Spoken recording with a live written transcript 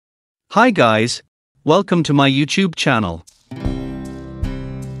Hi guys, welcome to my YouTube channel.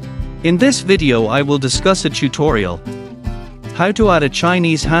 In this video I will discuss a tutorial how to add a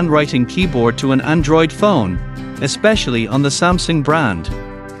Chinese handwriting keyboard to an Android phone, especially on the Samsung brand.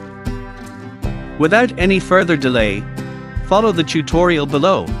 Without any further delay, follow the tutorial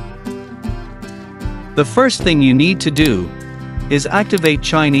below. The first thing you need to do is activate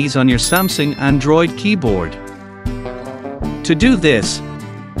Chinese on your Samsung Android keyboard. To do this,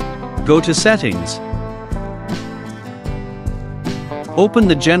 go to Settings. Open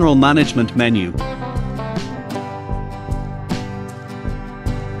the General Management menu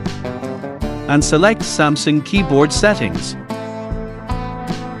and select Samsung Keyboard Settings.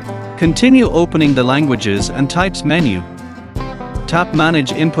 Continue opening the Languages and Types menu. Tap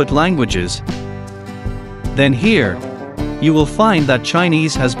Manage Input Languages. Then here, you will find that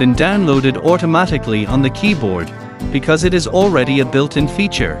Chinese has been downloaded automatically on the keyboard because it is already a built-in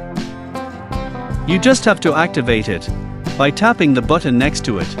feature. You just have to activate it by tapping the button next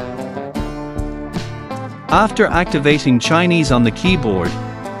to it. After activating Chinese on the keyboard,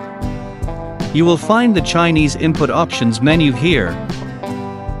 you will find the Chinese Input Options menu here,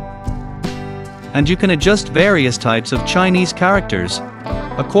 and you can adjust various types of Chinese characters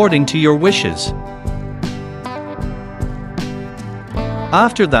according to your wishes.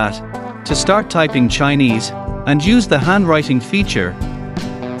 After that, to start typing Chinese and use the handwriting feature,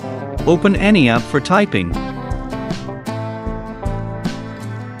 open any app for typing.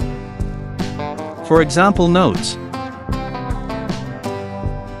 For example, Notes.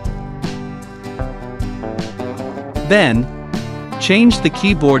 Then, change the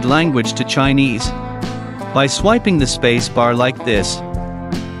keyboard language to Chinese by swiping the space bar like this.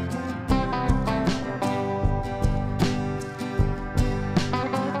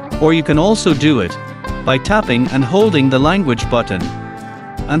 Or you can also do it by tapping and holding the language button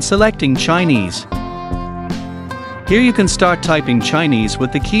and selecting Chinese. Here you can start typing Chinese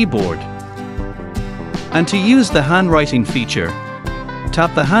with the keyboard. And to use the handwriting feature,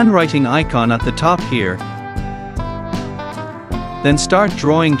 tap the handwriting icon at the top here. Then start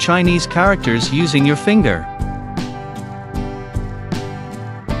drawing Chinese characters using your finger.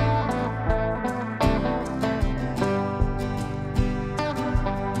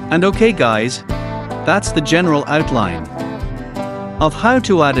 And okay guys, that's the general outline of how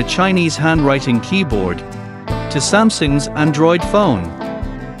to add a Chinese handwriting keyboard to Samsung's Android phone.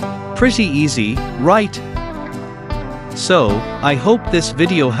 Pretty easy, right? So, I hope this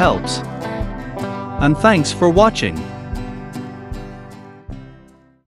video helps. And thanks for watching.